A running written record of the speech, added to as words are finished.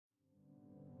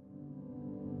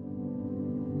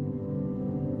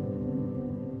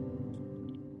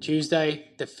Tuesday,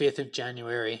 the 5th of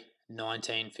January,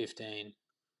 1915.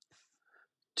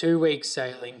 2 weeks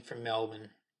sailing from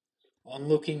Melbourne. On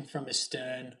looking from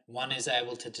astern, one is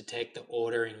able to detect the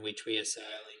order in which we are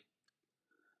sailing.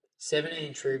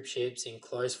 17 troop ships in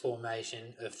close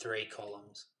formation of 3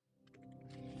 columns.